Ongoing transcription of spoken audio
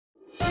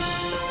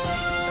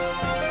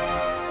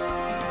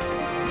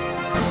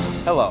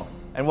Hello,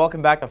 and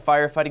welcome back to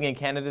Firefighting in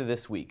Canada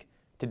This Week.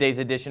 Today's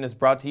edition is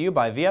brought to you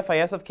by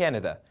VFIS of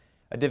Canada,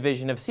 a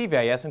division of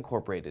CVIS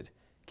Incorporated,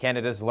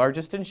 Canada's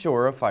largest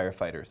insurer of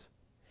firefighters.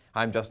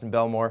 I'm Justin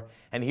Belmore,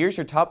 and here's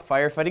your top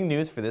firefighting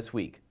news for this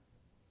week.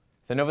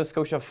 The Nova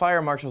Scotia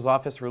Fire Marshal's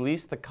Office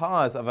released the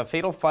cause of a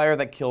fatal fire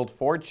that killed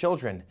 4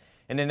 children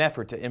in an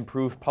effort to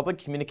improve public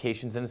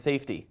communications and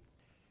safety.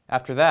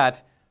 After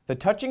that, the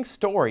touching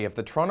story of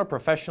the Toronto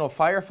Professional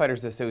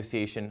Firefighters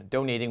Association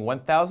donating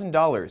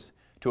 $1,000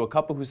 to a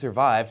couple who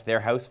survived their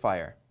house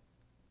fire.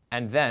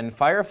 And then,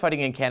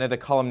 Firefighting in Canada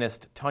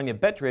columnist Tanya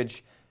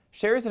Bettridge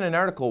shares in an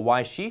article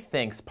why she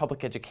thinks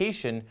public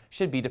education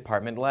should be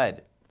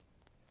department-led.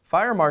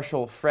 Fire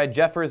Marshal Fred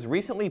Jeffers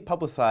recently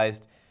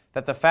publicized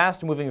that the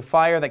fast-moving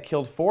fire that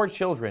killed 4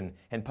 children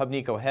in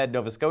Pubnico Head,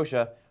 Nova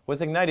Scotia,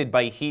 was ignited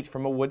by heat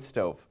from a wood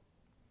stove.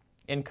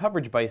 In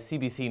coverage by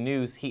CBC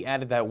News, he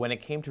added that when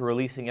it came to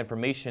releasing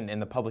information in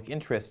the public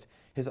interest,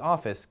 his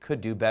office could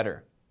do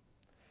better.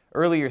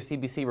 Earlier,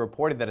 CBC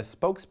reported that a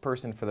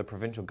spokesperson for the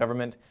provincial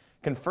government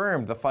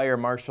confirmed the fire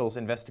marshal's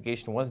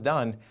investigation was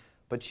done,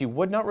 but she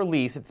would not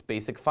release its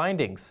basic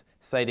findings,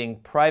 citing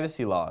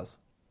privacy laws.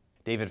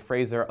 David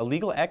Fraser, a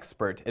legal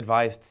expert,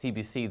 advised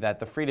CBC that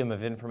the Freedom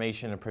of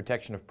Information and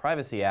Protection of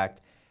Privacy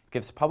Act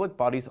gives public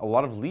bodies a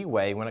lot of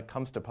leeway when it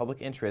comes to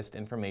public interest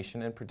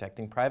information and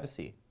protecting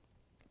privacy.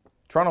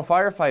 Toronto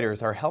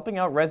firefighters are helping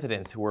out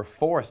residents who were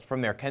forced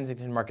from their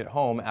Kensington Market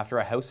home after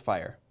a house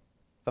fire.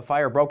 The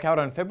fire broke out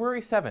on February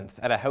 7th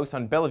at a house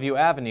on Bellevue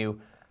Avenue,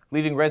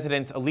 leaving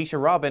residents Alicia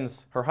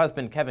Robbins, her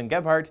husband Kevin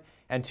Gebhardt,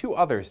 and 2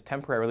 others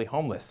temporarily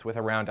homeless with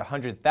around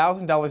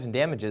 $100,000 in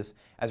damages,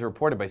 as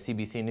reported by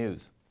CBC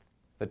News.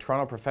 The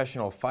Toronto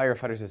Professional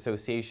Firefighters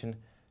Association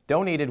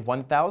donated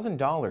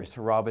 $1,000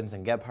 to Robbins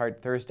and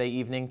Gebhardt Thursday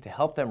evening to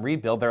help them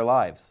rebuild their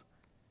lives.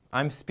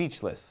 "I'm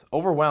speechless,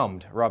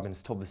 overwhelmed,"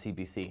 Robbins told the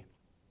CBC.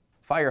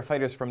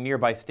 Firefighters from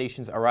nearby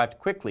stations arrived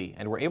quickly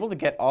and were able to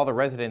get all the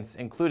residents,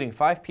 including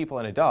 5 people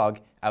and a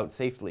dog, out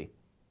safely.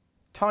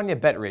 Tanya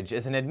Bettridge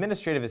is an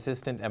administrative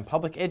assistant and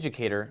public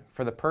educator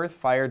for the Perth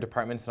Fire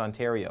Departments in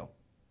Ontario.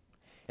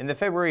 In the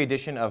February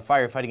edition of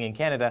Firefighting in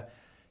Canada,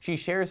 she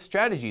shares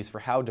strategies for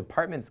how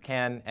departments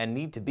can and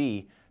need to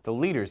be the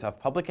leaders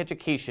of public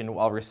education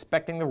while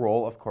respecting the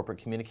role of corporate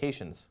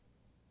communications.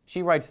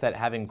 She writes that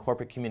having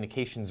corporate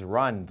communications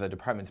run the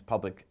department's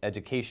public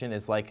education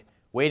is like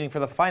waiting for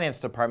the finance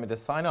department to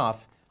sign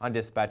off on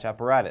dispatch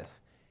apparatus.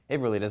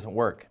 It really doesn't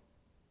work.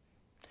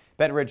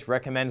 Bettridge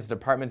recommends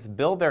departments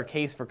build their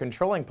case for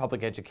controlling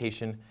public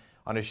education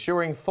on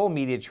assuring full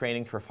media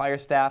training for fire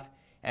staff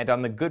and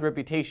on the good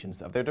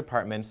reputations of their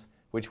departments,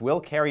 which will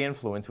carry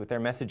influence with their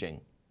messaging.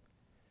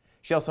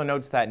 She also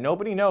notes that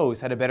nobody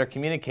knows how to better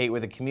communicate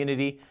with the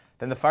community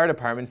than the fire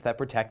departments that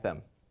protect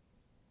them.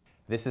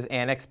 This is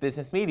Annex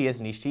Business Media's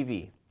Niche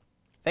TV.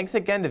 Thanks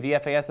again to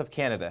VFIS of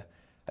Canada,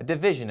 a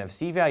division of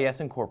CVIS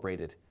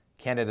Incorporated,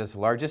 Canada's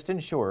largest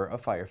insurer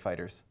of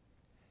firefighters.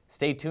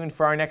 Stay tuned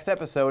for our next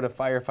episode of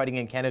Firefighting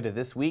in Canada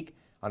This Week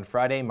on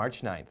Friday,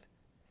 March 9th.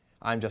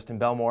 I'm Justin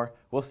Belmore.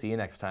 We'll see you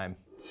next time.